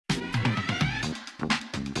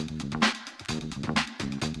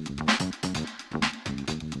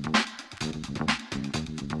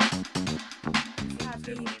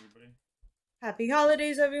Happy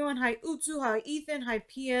holidays, everyone. Hi, Utsu. Hi, Ethan. Hi,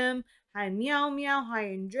 PM. Hi, Meow Meow. Hi,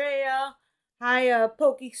 Andrea. Hi,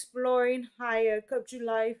 Poke Exploring. Hi, Cupchu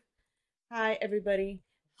Life. Hi, everybody.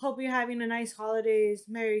 Hope you're having a nice holidays.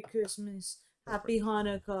 Merry Christmas. Happy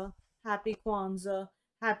Hanukkah. Happy Kwanzaa.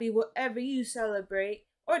 Happy whatever you celebrate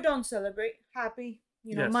or don't celebrate. Happy,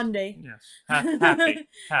 Yes. Monday. Yes. Happy.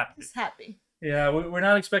 Happy. Just happy. Yeah, we're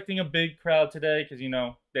not expecting a big crowd today because,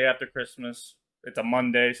 day after Christmas. It's a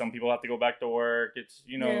Monday. Some people have to go back to work. It's,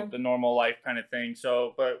 the normal life kind of thing.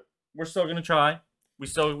 So, but we're still going to try.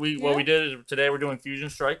 What we did is today we're doing Fusion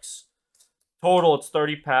Strikes. Total, it's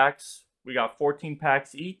 30 packs. We got 14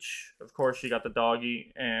 packs each. Of course, you got the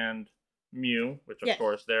Doggy and Mew, which of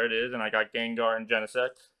course, there it is. And I got Gengar and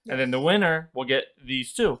Genesect. Yes. And then the winner will get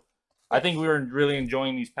these two. I think we were really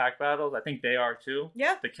enjoying these pack battles. I think they are too.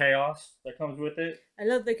 Yeah. The chaos that comes with it. I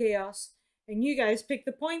love the chaos. And you guys pick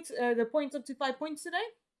the points up to 5 points today?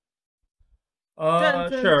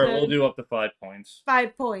 Sure. We'll do up to 5 points.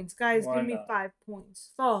 5 points. Guys, give me 5 points.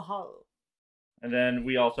 For Hollow. And then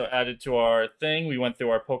we also added to our thing. We went through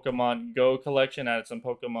our Pokemon Go collection, added some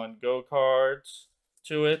Pokemon Go cards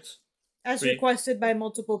to it. As requested by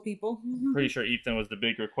multiple people. Pretty sure Ethan was the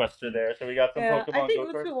big requester there. So we got some Pokemon Go cards. I think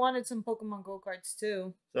Utsu wanted some Pokemon Go cards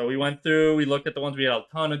too. So we went through, we looked at the ones we had a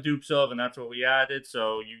ton of dupes of, and that's what we added.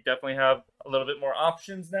 So you definitely have a little bit more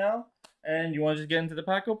options now. And you want to just get into the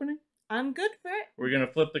pack opening? I'm good for it. We're going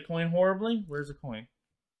to flip the coin horribly. Where's the coin?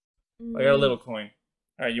 I got a little coin.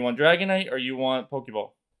 All right, you want Dragonite or you want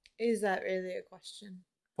Pokeball? Is that really a question?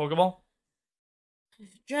 Pokeball?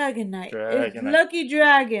 Dragonite. It's Lucky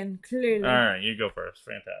Dragon, clearly. Alright, you go first.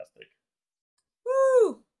 Fantastic.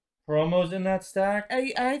 Woo! Promos in that stack?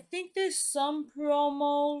 I think there's some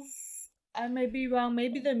promos. I may be wrong.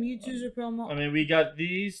 Maybe the Mewtwo's a promo. I mean, we got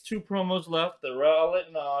these 2 promos left. The Rowlet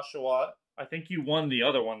and the Oshawott. I think you won the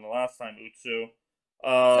other one the last time, Utsu.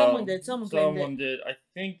 Someone did. Someone did. I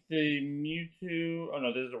think the Mewtwo... Oh,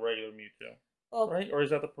 no, this is a regular Mewtwo. Oh. Right? Or is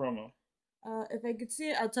that the promo? If I could see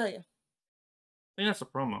it, I'll tell you. I think that's a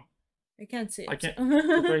promo. I can't see it. I can't.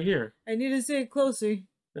 It's right here. I need to see it closer. It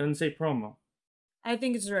doesn't say promo. I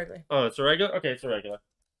think it's a regular. Oh, it's a regular? Okay, it's a regular.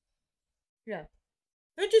 Yeah.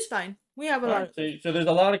 Which is fine. We have a lot of... So there's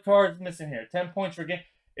a lot of cards missing here. 10 points for game.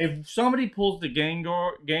 If somebody pulls the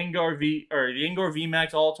Gengar V or the Gengar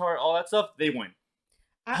VMAX Altar, all that stuff, they win.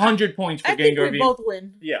 100 points for Gengar V. I think we both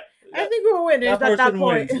win. Yeah. I think we'll win at that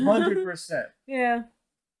point. Wins 100%. Yeah.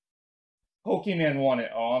 Pokemon won it.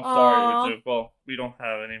 Oh, I'm sorry. Well, we don't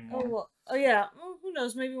have any more. Oh, well. Oh yeah. Who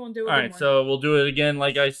knows? Maybe one day we'll do Alright, so we'll do it again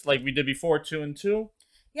like we did before, 2 and 2.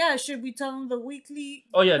 Yeah, should we tell them the weekly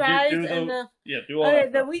prize? Do all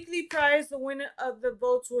that. The weekly prize, the winner of the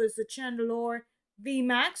votes was the Chandelure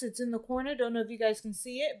VMAX. It's in the corner. Don't know if you guys can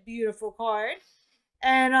see it. Beautiful card.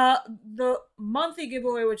 And the monthly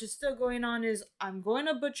giveaway, which is still going on, is I'm going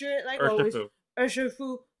to butcher it like always.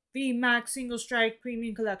 Urshifu VMAX Single Strike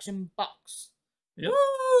Premium Collection box. Yep.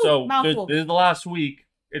 So this is the last week.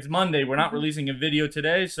 It's Monday. We're not releasing a video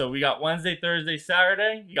today, so we got Wednesday, Thursday,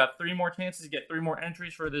 Saturday. You got 3 more chances to get 3 more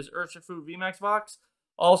entries for this Urshifu VMAX box.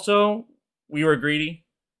 Also, we were greedy.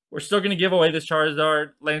 We're still going to give away this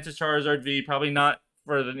Charizard, Lantis Charizard V. Probably not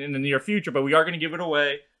in the near future, but we are going to give it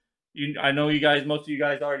away. I know most of you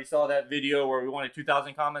guys already saw that video where we wanted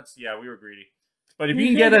 2,000 comments. Yeah, we were greedy. But if you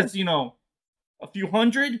can get us, a few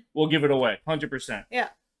hundred, we'll give it away. 100%. Yeah.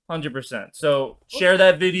 100%. So share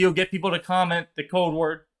that video. Get people to comment the code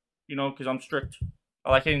word, because I'm strict. I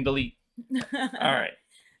like hitting delete. All right.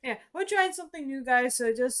 Yeah, we're trying something new, guys,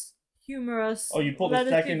 so just humor us. Oh, you pulled the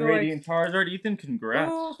second Radiant Charizard, Ethan?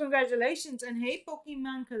 Congrats. Oh, congratulations. And hey,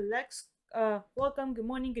 Pokemon Collects. Welcome, good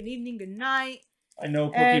morning, good evening, good night. I know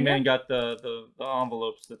Pokemon got the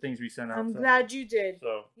envelopes, the things we sent out. I'm glad you did.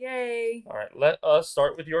 So yay. All right, let us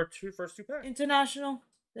start with your first two packs. International.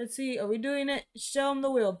 Let's see. Are we doing it? Show him the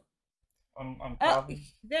wheel. I'm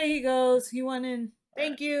there he goes. He went in.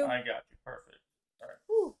 Thank you. I got you. Perfect. All right.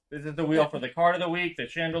 Whew. This is the wheel for the card of the week, the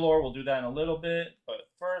Chandelure. We'll do that in a little bit. But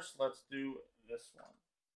first, let's do this one.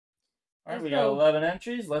 All right, we got 11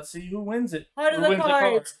 entries. Let's see who wins it. Heart of the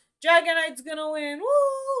cards. Dragonite's going to win.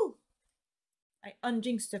 Woo! I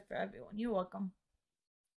unjinxed it for everyone. You're welcome.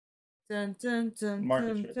 Dun, dun, dun,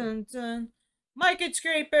 dun, dun, dun. Market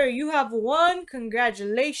Scraper, you have won.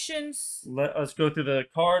 Congratulations. Let us go through the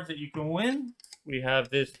cards that you can win. We have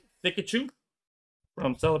this Pikachu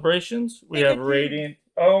from Celebrations. We have Radiant.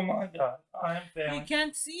 Oh my god. I am failing. You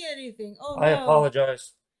can't see anything. Oh no. I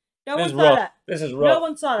apologize. No one saw that. This is rough. No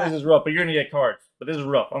one saw that. This is rough, but you're going to get cards. But this is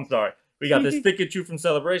rough. I'm sorry. We got this Pikachu from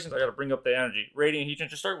Celebrations. I got to bring up the energy. Radiant Heatran.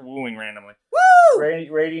 Just start wooing randomly.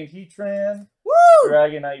 Radiant Heatran. Woo!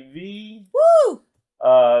 Dragonite V. Woo!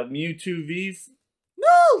 Mewtwo V.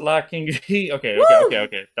 Woo! Lacking V. Okay.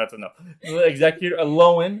 That's enough.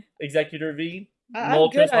 Lowen. Executor V.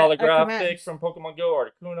 Moltres holographic from Pokemon Go.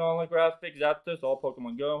 Articuno holographic. Zapdos, all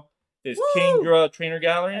Pokemon Go. There's Kingdra Trainer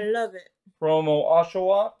Gallery. I love it. Promo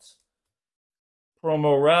Oshawott.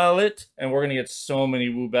 Promo Rowlet. And we're going to get so many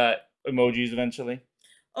Woobat emojis eventually.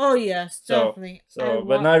 Oh, yes, definitely.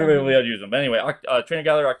 But not everybody will be able to use them. But anyway, Trainer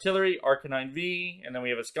Gallery Artillery, Arcanine V, and then we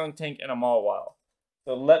have a Skunk Tank and a Mawile.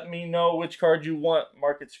 So let me know which card you want,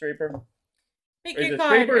 Market Scraper. Pick Is your it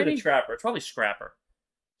card. Scraper or the Trapper? It's probably Scrapper.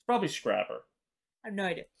 I have no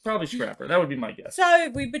idea. Probably Scrapper. That would be my guess. Sorry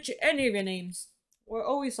if we butcher any of your names. We're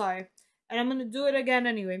always sorry. And I'm going to do it again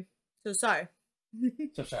anyway. So sorry.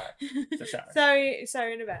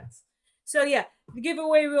 Sorry in advance. So yeah, the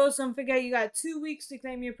giveaway rules, don't forget you got 2 weeks to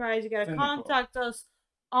claim your prize. You gotta contact us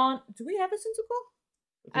on... Do we have a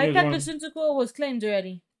Cyndaquil? I thought the Cyndaquil was claimed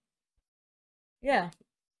already. Yeah.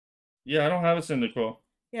 Yeah, I don't have a Cyndaquil.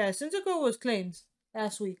 Yeah, Cyndaquil was claimed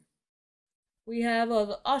last week. We have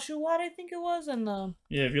the Oshawott, I think it was, and the...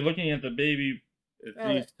 Yeah, if you're looking at the baby, it's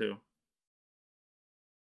these two.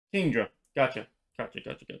 Kingdra. Gotcha.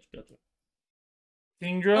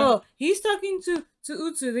 Kingdra. Oh, he's talking to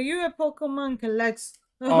Utsu. The Europe Pokemon Collects.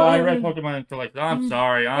 Oh, I read Pokemon Collects. I'm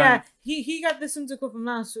sorry. Yeah, he got the Cyndaquil from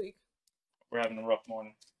last week. We're having a rough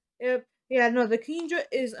morning. Yep. Yeah, no, the Kingdra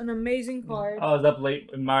is an amazing card. I was up late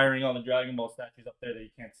admiring all the Dragon Ball statues up there that you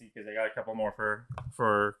can't see because they got a couple more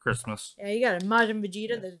for Christmas. Yeah, you got a Majin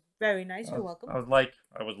Vegeta that's very nice. You're welcome. I was like,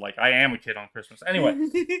 I am a kid on Christmas. Anyway,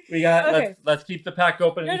 we got okay. let's keep the pack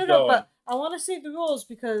open. No, but I want to save the rules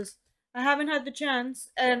because I haven't had the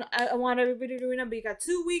chance, and I want everybody to remember you got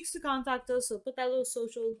 2 weeks to contact us. So put that little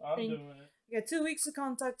social thing. Doing it. You got 2 weeks to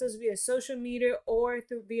contact us via social media or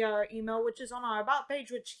via our email, which is on our About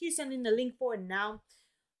page, which he's sending the link for now.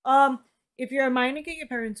 If you're a minor, get your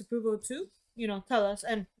parents' approval too. Tell us.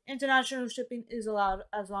 And international shipping is allowed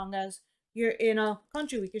as long as you're in a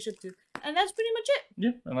country we can ship to. And that's pretty much it.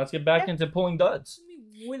 Yeah, and let's get back into pulling duds.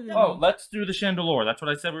 Let's do the Chandelure. That's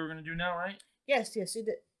what I said we were going to do now, right? Yes, you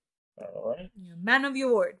did. All right. Man of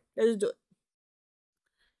your word. Let's do it.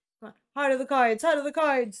 Come on. Heart of the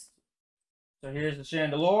cards. So here's the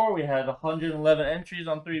Chandelure. We had 111 entries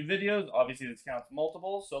on 3 videos. Obviously, this counts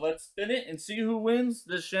multiple. So let's spin it and see who wins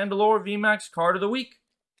this Chandelure VMAX card of the week.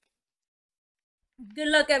 Good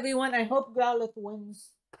luck, everyone. I hope Growlithe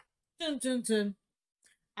wins. Dun, dun, dun.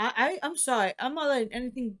 I'm sorry. I'm not letting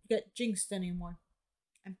anything get jinxed anymore.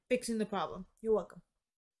 I'm fixing the problem. You're welcome.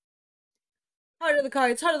 Heart of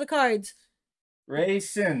the cards.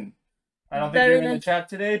 Grayson. I don't think you're in the chat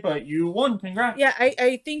today, but you won. Congrats. Yeah,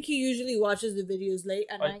 I think he usually watches the videos late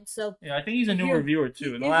at night. So yeah, I think he's a new reviewer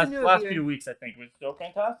too. In the last few weeks, I think was so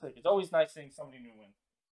fantastic. It's always nice seeing somebody new win.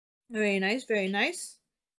 Very nice, very nice.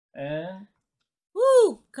 And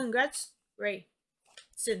woo! Congrats, Ray.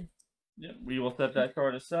 Sin. Yep, we will set that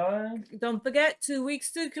card aside. Don't forget, 2 weeks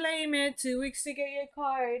to claim it. 2 weeks to get your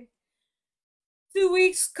card. 2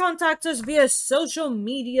 weeks, contact us via social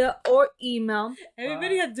media or email.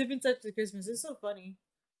 Everybody had different types of Christmas. It's so funny.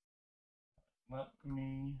 Let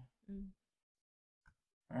me...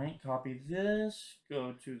 Alright, copy this.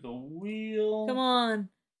 Go to the wheel. Come on.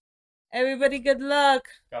 Everybody, good luck.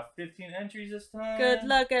 Got 15 entries this time. Good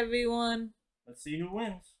luck, everyone. Let's see who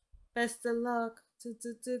wins. Best of luck.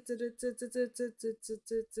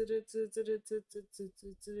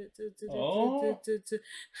 Oh.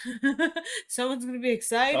 Someone's gonna be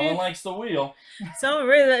excited. Someone likes the wheel. Someone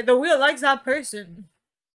really the wheel likes that person.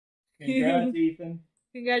 Congrats, Ethan.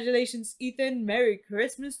 Congratulations, Ethan. Merry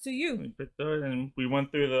Christmas to you. And we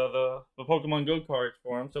went through the Pokemon Go cards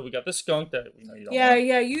for him. So we got the skunk that we know you don't want.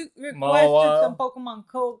 Yeah, you requested some Pokemon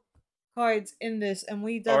Go cards in this, and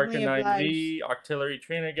we definitely Arcanine V, Artillery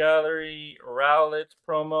Trainer Gallery, Rowlet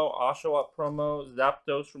promo, Oshawott promo,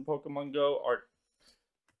 Zapdos from Pokemon Go,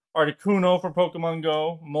 Articuno from Pokemon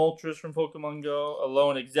Go, Moltres from Pokemon Go,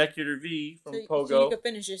 Alone Executor V from Pogo, so you can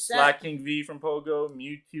finish your set. Slacking V from Pogo,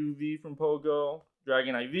 Mewtwo V from Pogo,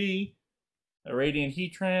 Dragonite V, a Radiant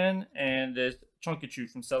Heatran, and this Chunkachu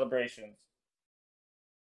from Celebrations.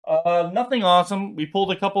 Nothing awesome. We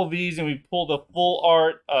pulled a couple of these and we pulled a full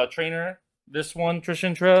art trainer. This one,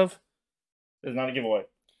 Trishan Trev, is not a giveaway.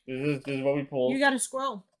 This is what we pulled. You got a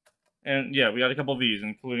squirrel. And yeah, we got a couple of these,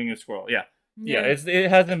 including a squirrel. Yeah. It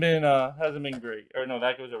hasn't been great. Or no,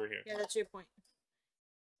 that goes over here. Yeah, that's your point.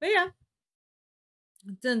 But yeah.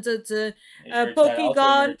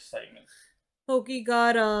 Pokegon. Pokey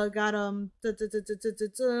got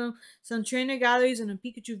some trainer galleries and a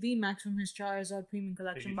Pikachu V Max from his Charizard Premium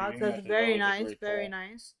Collection box. That's very nice, very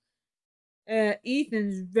nice.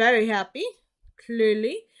 Ethan's very happy,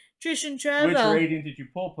 clearly. Trish and Trev. Which rating did you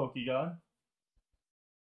pull, Pokegod?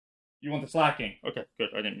 You want the slacking? Okay, good.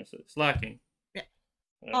 I didn't miss it. Slacking. Yeah.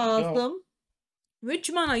 Awesome.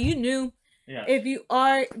 Richmond, are you new? Yeah. If you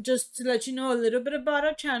are, just to let you know a little bit about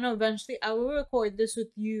our channel, eventually I will record this with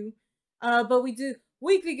you. But we do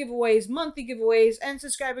weekly giveaways, monthly giveaways, and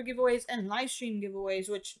subscriber giveaways, and live stream giveaways,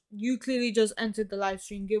 which you clearly just entered the live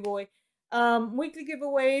stream giveaway. Weekly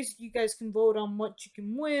giveaways, you guys can vote on what you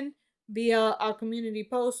can win via our community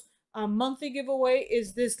post. Monthly giveaway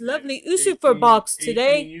is this lovely Usuper box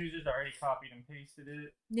today. 18 users already copied and pasted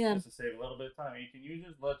it. Yeah. Just to save a little bit of time. 18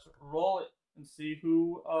 users. Let's roll it and see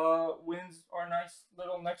who wins our nice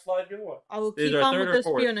little next live giveaway. I will keep on with this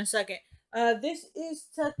for you in a second. This is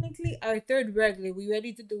technically our third regular. We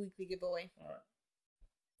ready to do weekly giveaway? All right.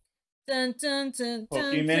 Dun dun dun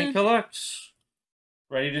dun. Pokemon collects.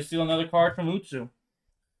 Ready to steal another card from Utsu.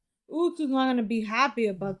 Utsu's not gonna be happy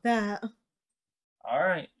about that.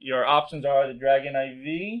 Alright, your options are the Dragonite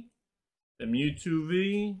V, the Mewtwo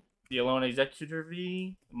V, the Alone Executor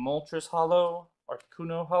V, Moltres Hollow,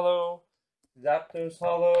 Articuno Hollow, Zapdos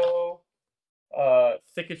Hollow,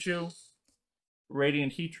 Pikachu,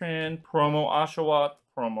 Radiant Heatran, Promo Oshawott,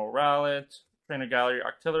 Promo Rowlet, Trainer Gallery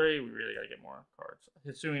Artillery. We really gotta get more cards.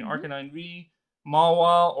 Hisuian Arcanine V,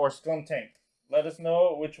 Mawile, or Skuntank. Let us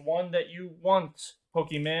know which one that you want,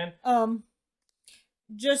 Pokemon.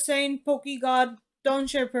 Just saying, Pokegod, don't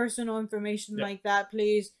share personal information like that,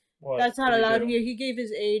 please. What? That's not allowed here. He gave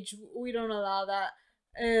his age. We don't allow that.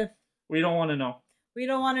 We don't want to know. We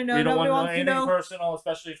don't want to know. We don't want to know anything personal,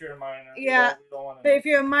 especially if you're a minor. Yeah. We don't want to but know. If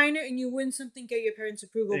you're a minor and you win something, get your parents'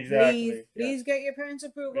 approval. Exactly. Please get your parents'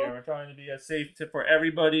 approval. We're trying to be a safe tip for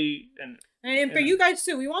everybody. And for you guys,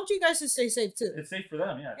 too. We want you guys to stay safe, too. It's safe for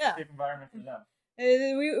them, yeah. It's a safe environment for them.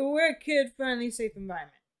 We're a kid-friendly, safe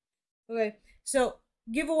environment. Okay, so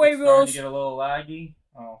giveaway rules. Starting to get a little laggy.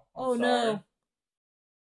 Oh no!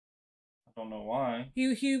 I don't know why.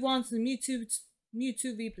 He wants the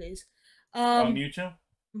Mewtwo V, please. Mewtwo.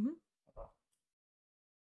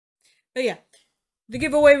 But yeah, the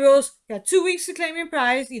giveaway rules. You got 2 weeks to claim your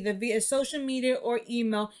prize, either via social media or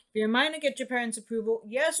email. If you're a minor, get your parents' approval.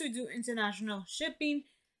 Yes, we do international shipping.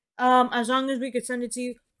 As long as we could send it to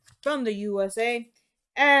you from the USA,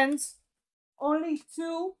 and only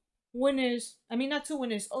 2 winners. I mean, not 2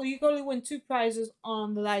 winners. Oh, you can only win 2 prizes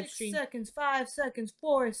on the live stream. 6 seconds, 5 seconds,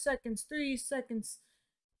 4 seconds, 3 seconds,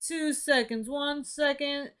 2 seconds, 1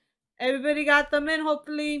 second. Everybody got them in,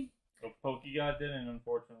 hopefully. So Pokegod didn't,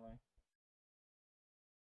 unfortunately.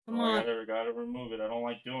 Come on. I gotta remove it. I don't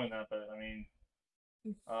like doing that, but I mean,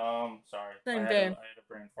 sorry. I had a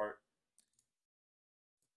brain fart.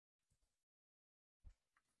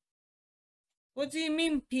 What do you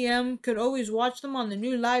mean, PM? Could always watch them on the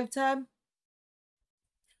new live tab?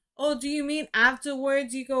 Oh, do you mean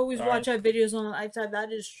afterwards you can always watch our videos on the live tab?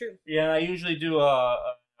 That is true. Yeah, I usually do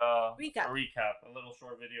a recap, a little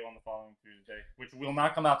short video on the following Tuesday, which will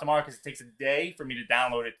not come out tomorrow because it takes a day for me to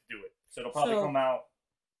download it to do it. So it'll probably come out.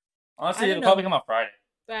 Honestly, it'll probably come out Friday.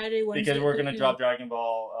 Friday, Wednesday. Because we're gonna drop Dragon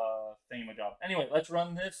Ball thingamajig. Anyway, let's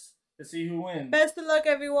run this to see who wins. Best of luck,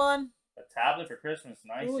 everyone. A tablet for Christmas,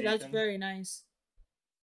 nice. Ooh, that's very nice.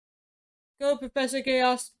 Go, Professor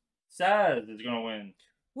Chaos. Saz is gonna win.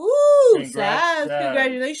 Woo! Saz,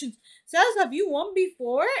 congratulations. Saz, have you won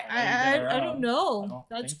before? I don't know.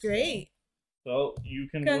 That's great. So you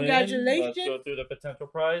can congratulations. Win. Let's go through the potential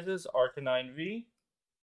prizes. Arcanine V.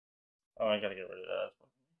 Oh, I gotta get rid of that.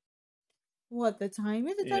 What, the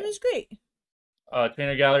timer? The timer is great.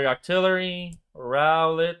 Trainer Gallery Artillery,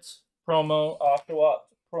 Rowlet, Promo, Oshawott,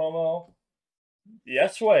 Promo.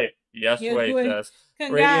 Yes, way. Yes, way, says.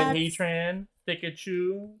 Radiant Heatran,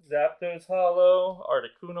 Pikachu, Zapdos Hollow,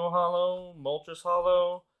 Articuno Hollow, Moltres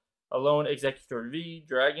Hollow, Alone Executor V,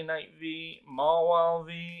 Dragonite V, Mawile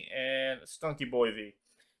V, and Skunky Boy V.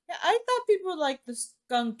 Yeah, I thought people liked the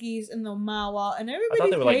Skunkies and the Mawile, and everybody I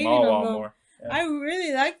thought they were like Mawile more. Yeah. I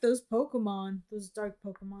really like those Pokemon, those dark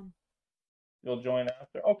Pokemon. You'll join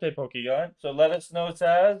after. Okay, Pokegod. So let us know,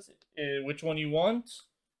 Saz, which one you want.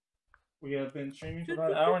 We have been streaming for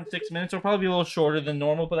about an hour and 6 minutes. It'll probably be a little shorter than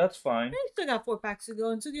normal, but that's fine. We still got 4 packs to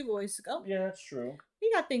go and 2 giveaways to go. Yeah, that's true.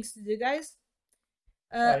 We got things to do, guys.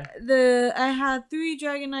 I had 3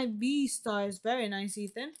 Dragonite V stars. Very nice,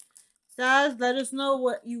 Ethan. Saz, let us know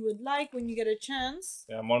what you would like when you get a chance.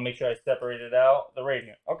 Yeah, I want to make sure I separate it out. The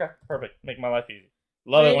Radiant. Okay, perfect. Make my life easy.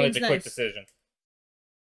 Love it when it's a quick decision.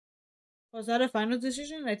 Was that a final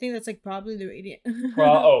decision? I think that's like probably the radiant.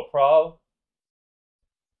 Prob.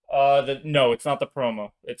 No, it's not the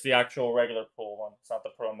promo. It's the actual regular pool one. It's not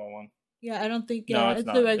the promo one. Yeah, I don't think. No, Yeah, it's it's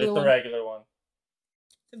the not. regular It's the one. regular one.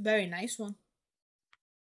 It's a very nice one.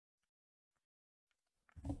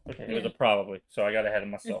 Okay, it was a probably. So I got ahead of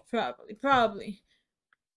myself. It's probably.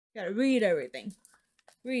 Gotta read everything.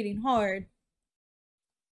 Reading hard.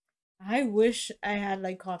 I wish I had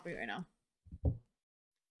like coffee right now.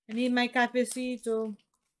 I need my cafecito.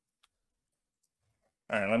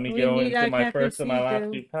 Alright, let me go into my first and my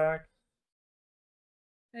last 2 packs.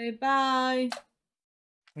 Hey, bye.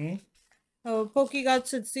 Oh, PokeGod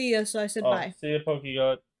said see ya, so I said bye. See ya,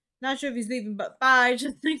 PokeGod. Not sure if he's leaving, but bye,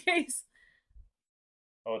 just in case.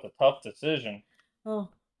 Oh, it's a tough decision. Oh,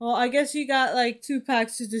 well, I guess you got like 2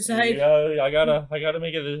 packs to decide. Yeah, I gotta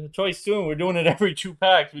make a choice soon. We're doing it every 2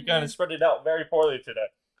 packs. We kind of spread it out very poorly today.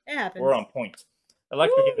 It happens. We're on point.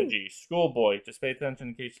 Electric Energy, Schoolboy. Just pay attention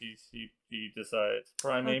in case he decides.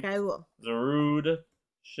 Primeape. Okay, I will. Zarude,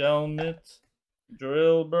 Shelmet,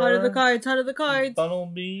 Drillbur. Heart of the cards, heart of the cards.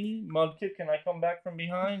 Funnelby, Mudkip. Can I come back from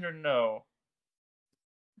behind or no?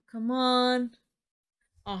 Come on.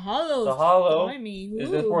 A hollow. The hollow.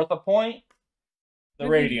 Is this worth a point? The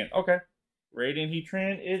Radiant. Okay. Radiant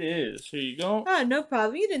Heatran, it is. Here you go. Ah, no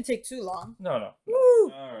problem. You didn't take too long. No.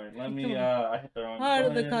 Woo! Alright, let me, I hit the wrong Heart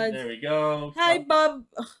of the cards. There we go. Hi, Bob.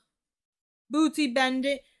 Booty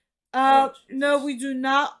Bandit. No, we do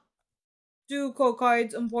not do code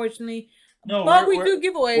cards, unfortunately. No, but we do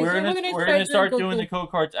giveaways. We're gonna start doing the code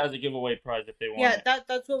cards as a giveaway prize if they want. Yeah,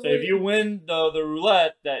 that's what. So if you win the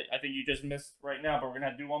roulette that I think you just missed right now, but we're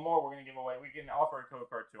gonna do one more. We're gonna give away. We can offer a code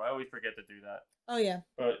card too. I always forget to do that. Oh yeah.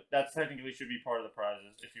 But that technically should be part of the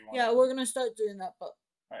prizes if you want. Yeah, we're gonna start doing that. But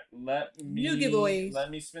all right, new giveaways. Let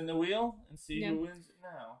me spin the wheel and see who wins it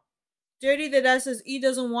now. Dirty the Dad says E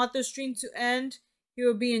doesn't want the stream to end. He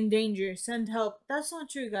will be in danger. Send help. That's not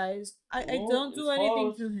true, guys. I don't do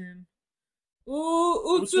anything to him.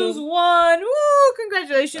 Ooh, Utsu's won! Ooh,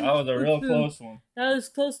 congratulations! That was a real close one. That was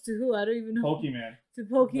close to who? I don't even know. Pokemon. To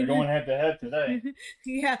Pokemon. They're going head to head today.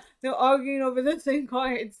 Yeah, they're arguing over the same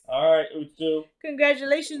cards. Alright, Utsu.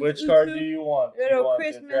 Congratulations, Which Utsu. card do you want? Little you want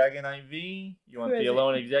Christmas the Dragonite V? You want the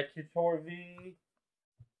Alone Executor V?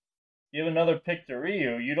 You have another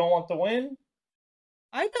Pictoryu. You don't want to win?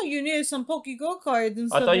 I thought you needed some Pokego cards and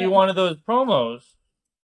stuff. I thought you wanted those promos.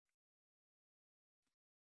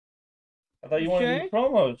 I thought you wanted these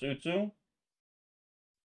promos, Utsu.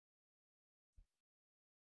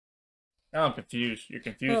 Now I'm confused. You're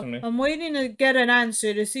confusing me. I'm waiting to get an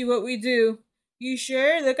answer to see what we do. You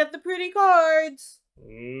sure? Look at the pretty cards.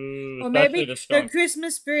 Ooh, or maybe the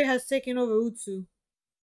Christmas spirit has taken over Utsu.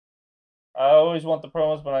 I always want the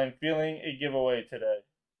promos, but I'm feeling a giveaway today.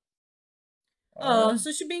 So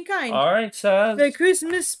she's being kind. Alright, Saz. The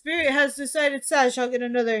Christmas spirit has decided Saz shall get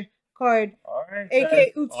another card. Alright,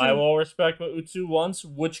 aka Utsu. I will respect what Utsu wants.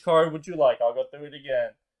 Which card would you like? I'll go through it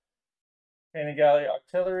again. Panigale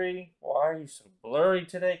Artillery. Why are you so blurry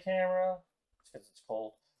today, camera? It's because it's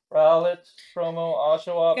cold. Rowlet, promo,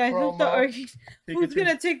 Oshawott, guys, promo. Who's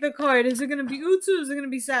gonna take the card? Is it gonna be Utsu or is it gonna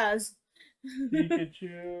be Saz?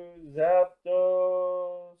 Pikachu,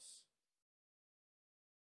 Zapdos.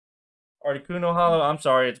 Articuno Hollow. I'm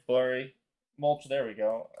sorry, it's blurry. Mulch, there we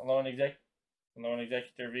go. Alone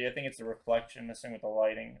Executor V. I think it's the reflection missing with the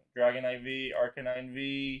lighting. Dragonite V, Arcanine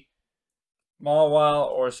V, Mawile,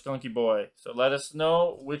 or Skunky Boy. So let us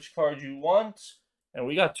know which card you want. And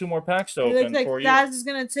we got 2 more packs to open for you. Saz is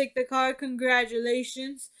gonna take the card.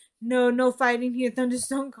 Congratulations. No fighting here.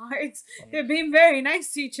 Thunderstone cards. They're being very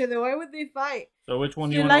nice to each other. Why would they fight? So which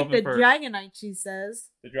one do you want to open first? You like the Dragonite, she says.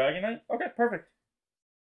 The Dragonite? Okay, perfect.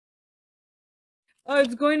 Oh,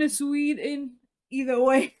 it's going to Sweden either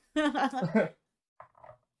way. That's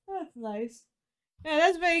nice. Yeah,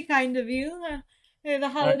 that's very kind of you. The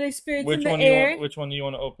holiday spirits in the air. Which one do you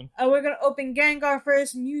want to open? We're going to open Gengar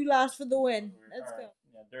first. Mew last for the win. Let's go.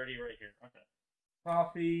 Yeah, dirty right here. Okay.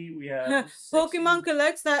 Coffee, we have Pokemon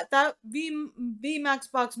Collects. That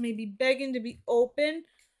VMAX box may be begging to be open.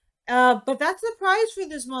 But that's the prize for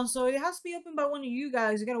this month, so it has to be opened by one of you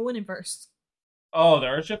guys. You got to win it first. Oh, the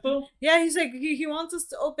Earthship though? Yeah, he's like he wants us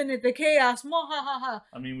to open it. The chaos, ha.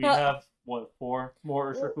 I mean, we have what 4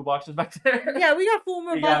 more Earthship boxes back there? Yeah, we got 4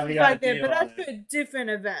 more boxes back there, but that's for a different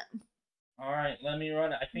event. All right, let me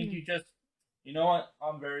run it. I think you know what?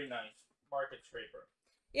 I'm very nice. Market Scraper.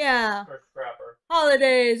 Yeah. Or Scrapper.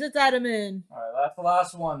 Holidays. Let's add them in. All right, that's the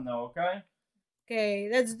last one though. Okay. Okay,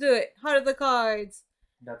 let's do it. Heart of the cards.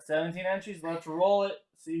 Got 17 entries. Let's roll it.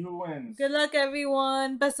 See who wins. Good luck,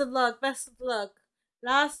 everyone. Best of luck. Best of luck.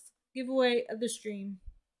 Last giveaway of the stream.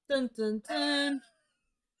 Dun dun dun.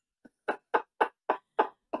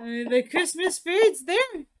 The Christmas spirit's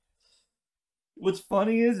there. What's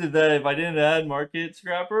funny is that if I didn't add Market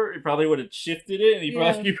Scrapper, it probably would have shifted it, and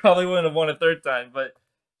he probably wouldn't have won a third time. But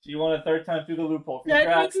she won a third time through the loophole.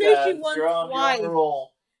 Congrats, Dad. She won you're twice. on the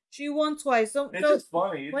roll. She won twice. It's just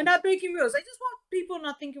funny. We're not breaking rules. I just want people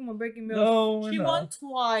not thinking we're breaking rules. No, she won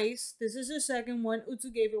twice. This is her second one.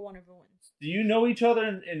 Utsu gave her one of her wins. Do you know each other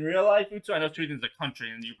in real life, Utsu? I know Sweden's a country,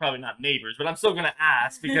 and you're probably not neighbors, but I'm still gonna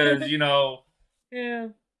ask because you know. Yeah.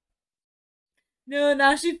 No,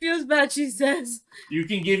 now she feels bad. She says you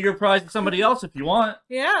can give your prize to somebody else if you want.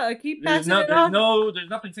 Yeah, I keep passing it on. There's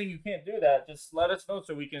nothing saying you can't do that. Just let us know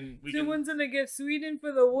so we can. Someone's gonna give Sweden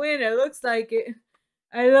for the win. It looks like it.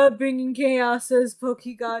 I love bringing chaos, says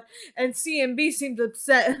PokeGod, and CMB seems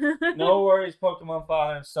upset. No worries, Pokemon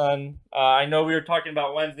Father and Son. I know we were talking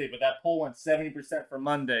about Wednesday, but that poll went 70% for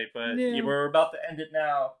Monday. But we're about to end it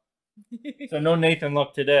now. So no Nathan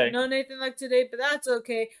luck today. No Nathan luck today, but that's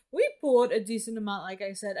okay. We pulled a decent amount, like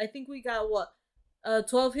I said. I think we got,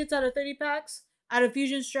 12 hits out of 30 packs? Out of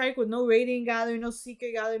Fusion Strike with no Radiant Gallery, no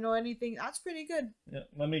Secret Gallery, no anything. That's pretty good. Yeah,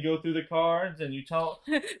 let me go through the cards and you tell...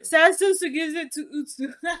 Sastosa gives it to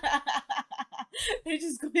Utsu. They're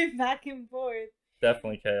just going back and forth.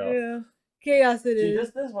 Definitely chaos. Yeah. Chaos it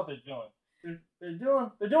is. This is what they're doing.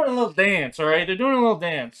 They're doing a little dance, alright? They're doing a little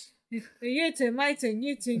dance. Your turn, my turn,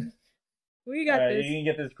 your turn. We got this. You can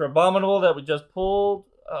get this Crabominable that we just pulled.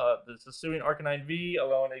 This Hisuian Arcanine V,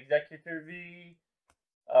 Alone Executor V,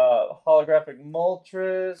 Holographic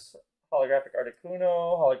Moltres, Holographic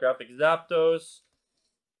Articuno, Holographic Zapdos,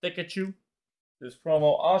 Pikachu, this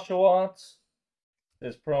promo Oshawott,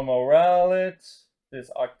 this promo Rowlet, this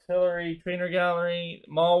Octillery Trainer Gallery,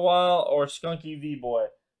 Mawile, or Skunky V-Boy.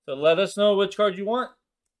 So let us know which card you want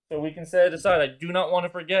so we can set it aside. I do not want to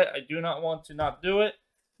forget. I do not want to not do it.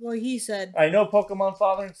 Well, he said. I know Pokemon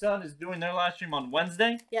Father and Son is doing their live stream on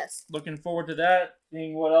Wednesday. Yes. Looking forward to that.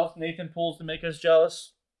 Seeing what else Nathan pulls to make us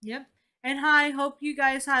jealous. Yep. And hi, hope you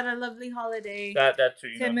guys had a lovely holiday. That too.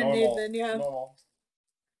 You Tim know, and normal, Nathan, yeah. Normal.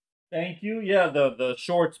 Thank you. Yeah, the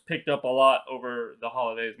shorts picked up a lot over the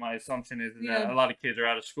holidays. My assumption is that a lot of kids are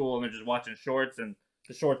out of school and they're just watching shorts, and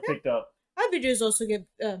the shorts picked up. Our videos also get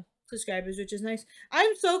subscribers, which is nice.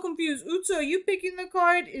 I'm so confused. Utsu, are you picking the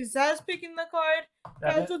card? Is Zaz picking the card?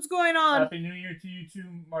 That's what's going on. Happy New Year to you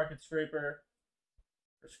too, Market Scraper.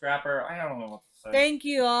 Or Scrapper. I don't know what to say. Thank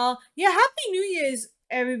you all. Yeah, Happy New Year's,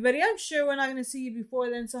 everybody. I'm sure we're not going to see you before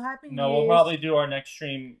then, so Happy New Year's. No, we'll probably do our next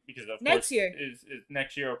stream because of next year.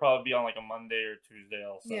 Next year will probably be on like a Monday or Tuesday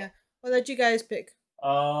also. Yeah. We'll let you guys pick.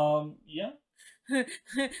 Yeah.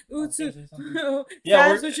 Utsu.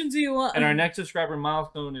 Yeah, which one do you want? And our next subscriber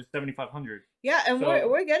milestone is 7,500. Yeah, and so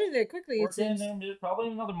we're getting there quickly. We're getting there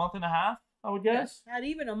probably another month and a half, I would guess. Not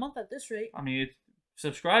even a month at this rate. I mean,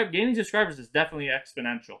 gaining subscribers is definitely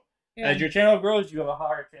exponential. Yeah. As your channel grows, you have a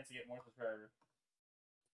higher chance to get more subscribers.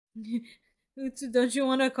 Utsu, don't you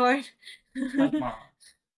want a card? Come on.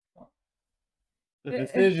 The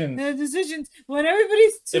decisions. The decisions. When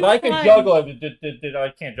everybody's too if I can juggle,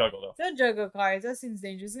 I can't juggle though. Don't juggle cards. That seems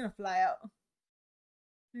dangerous. It's gonna fly out.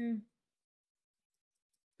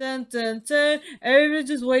 Dun dun dun. Everybody's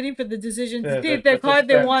just waiting for the decision to see if their card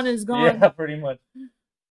they want is gone. Yeah, pretty much.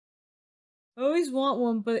 I always want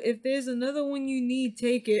one, but if there's another one you need,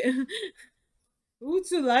 take it.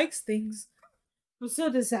 Utsu likes things. But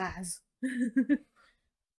so does Zaz.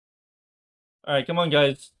 Alright, come on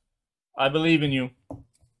guys. I believe in you.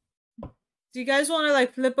 Do you guys want to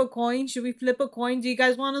like flip a coin? Should we flip a coin? Do you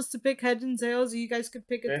guys want us to pick heads and tails? Or you guys could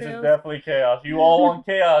pick a tail? This is definitely chaos. You all want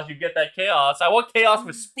chaos. You get that chaos. I want chaos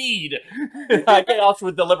with speed. Chaos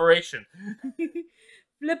with deliberation.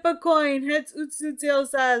 Flip a coin. Heads Utsu,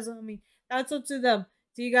 tails Zaz. I mean, that's up to them.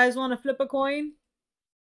 Do you guys want to flip a coin?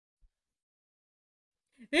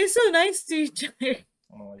 They're so nice to each other.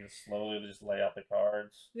 I'm gonna just slowly just lay out the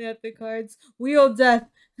cards. Lay out the cards. Wheel death.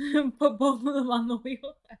 Put both of them on the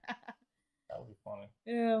wheel. That would be funny.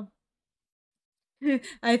 Yeah.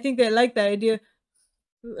 I think they like that idea.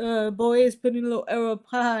 Boy is putting a little arrow up.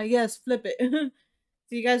 Haha, yes, flip it. Do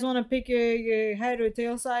you guys want to pick your head or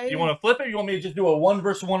tail side? You want to flip it or you want me to just do a 1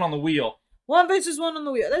 versus 1 on the wheel? 1 versus 1 on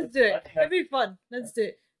the wheel. Let's do it. It'll be fun. Let's do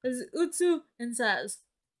it. This is Utsu and Zaz.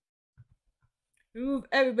 Remove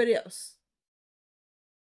everybody else.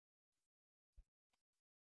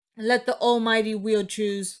 And let the almighty wheel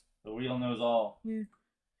choose. The wheel knows all. Yeah.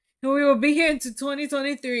 And we will be here until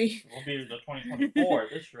 2023. We'll be here until 2024 at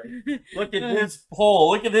this rate. Look at this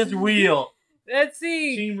pole. Look at this wheel. Let's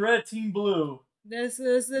see. Team red, team blue. Let's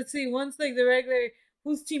see. One's like the regular.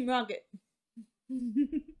 Who's Team Rocket?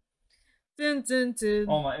 Dun, dun, dun.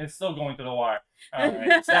 Oh my, it's still going to the wire.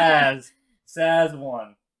 Alright, Saz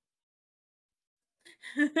won.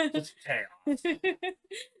 Just chaos.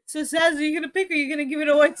 So Saz, are you gonna pick or are you gonna give it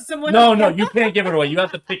away to someone No, else? no, you can't give it away. You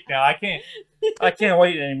have to pick now. I can't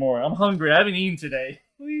wait anymore. I'm hungry. I haven't eaten today.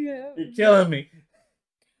 You're killing me.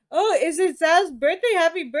 Oh, is it Saz's birthday?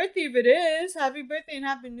 Happy birthday if it is. Happy birthday and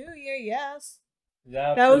happy new year, yes.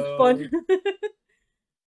 That was fun.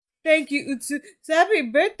 Thank you, Utsu. So happy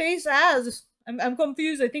birthday, Saz. I'm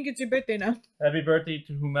confused. I think it's your birthday now. Happy birthday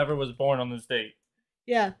to whomever was born on this date.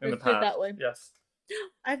 Yeah, in the past. That way. Yes.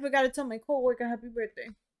 I forgot to tell my coworker happy birthday.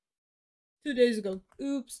 2 days ago.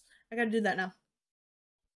 Oops. I gotta do that now.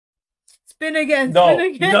 Spin again. No,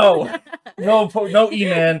 spin again. no,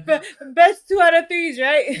 E-Man. Best 2 out of 3s,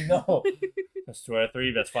 right? No. Best 2 out of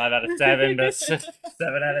 3, best 5 out of 7, best 7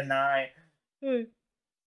 out of 9.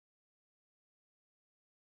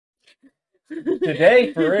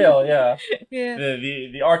 Today, for real, yeah. Yeah.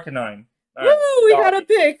 The Arcanine. Woo! We got a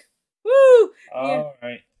pick. Woo! All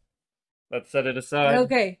right. Let's set it aside.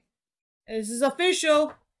 Okay. This is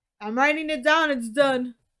official. I'm writing it down. It's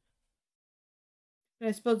done.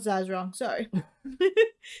 I spelled Zaz wrong. Sorry. As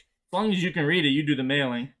long as you can read it, you do the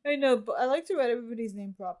mailing. I know, but I like to write everybody's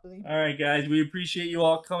name properly. All right, guys. We appreciate you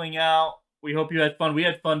all coming out. We hope you had fun. We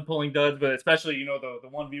had fun pulling duds, but especially, you know, the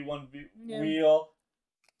 1v1 wheel.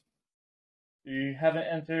 You haven't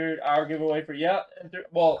entered our giveaway for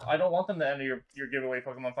well, I don't want them to enter your giveaway,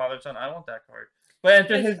 Pokemon Father Son. I want that card. But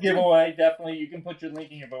enter his giveaway, definitely. You can put your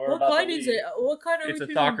link in here. But we're what card is it? What card are we It's a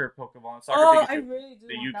choosing? soccer Pokemon. Soccer oh, Pikachu. I really do.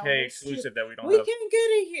 The want UK that exclusive that we don't have. We can't get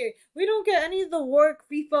it here. We don't get any of the work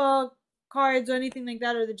FIFA cards or anything like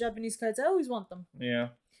that, or the Japanese cards. I always want them. Yeah.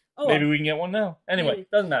 Oh, maybe we can get one now. Anyway,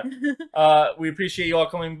 doesn't matter. We appreciate you all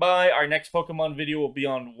coming by. Our next Pokemon video will be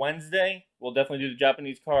on Wednesday. We'll definitely do the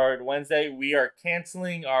Japanese card Wednesday. We are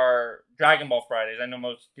canceling our Dragon Ball Fridays. I know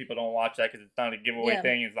most people don't watch that because it's not a giveaway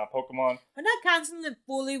thing. It's not Pokemon. We're not canceling it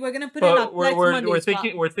fully. We're gonna put it on Flex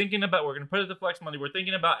Monday. We're thinking about. We're gonna put it to Flex Monday. We're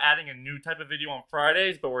thinking about adding a new type of video on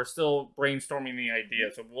Fridays, but we're still brainstorming the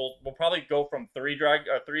idea. So we'll probably go from 3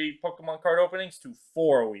 Pokemon card openings to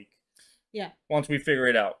 4 a week. Yeah. Once we figure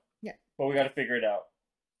it out. Yeah. But we got to figure it out.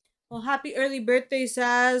 Well, happy early birthday,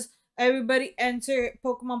 Saz. Everybody enter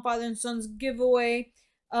Pokemon Father and Son's giveaway.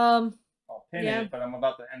 I'll pin it, but I'm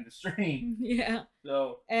about to end the stream. Yeah.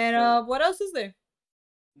 So. And what else is there?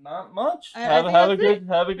 Not much. Have a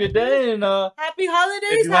good day and happy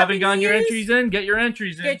holidays. If you haven't gotten your entries in, get your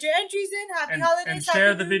entries in. Get your entries in. Happy holidays. And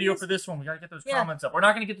share the video for this one. We gotta get those comments up. We're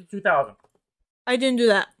not gonna get to 2,000. I didn't do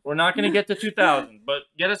that. We're not going to get to 2,000, but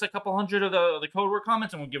get us a couple hundred of the code word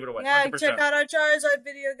comments and we'll give it away. Yeah, 100%. check out our Charizard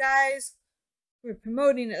video, guys. We're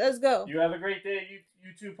promoting it. Let's go. You have a great day,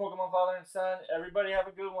 you two, Pokemon Father and Son. Everybody have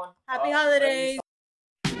a good one. Happy holidays.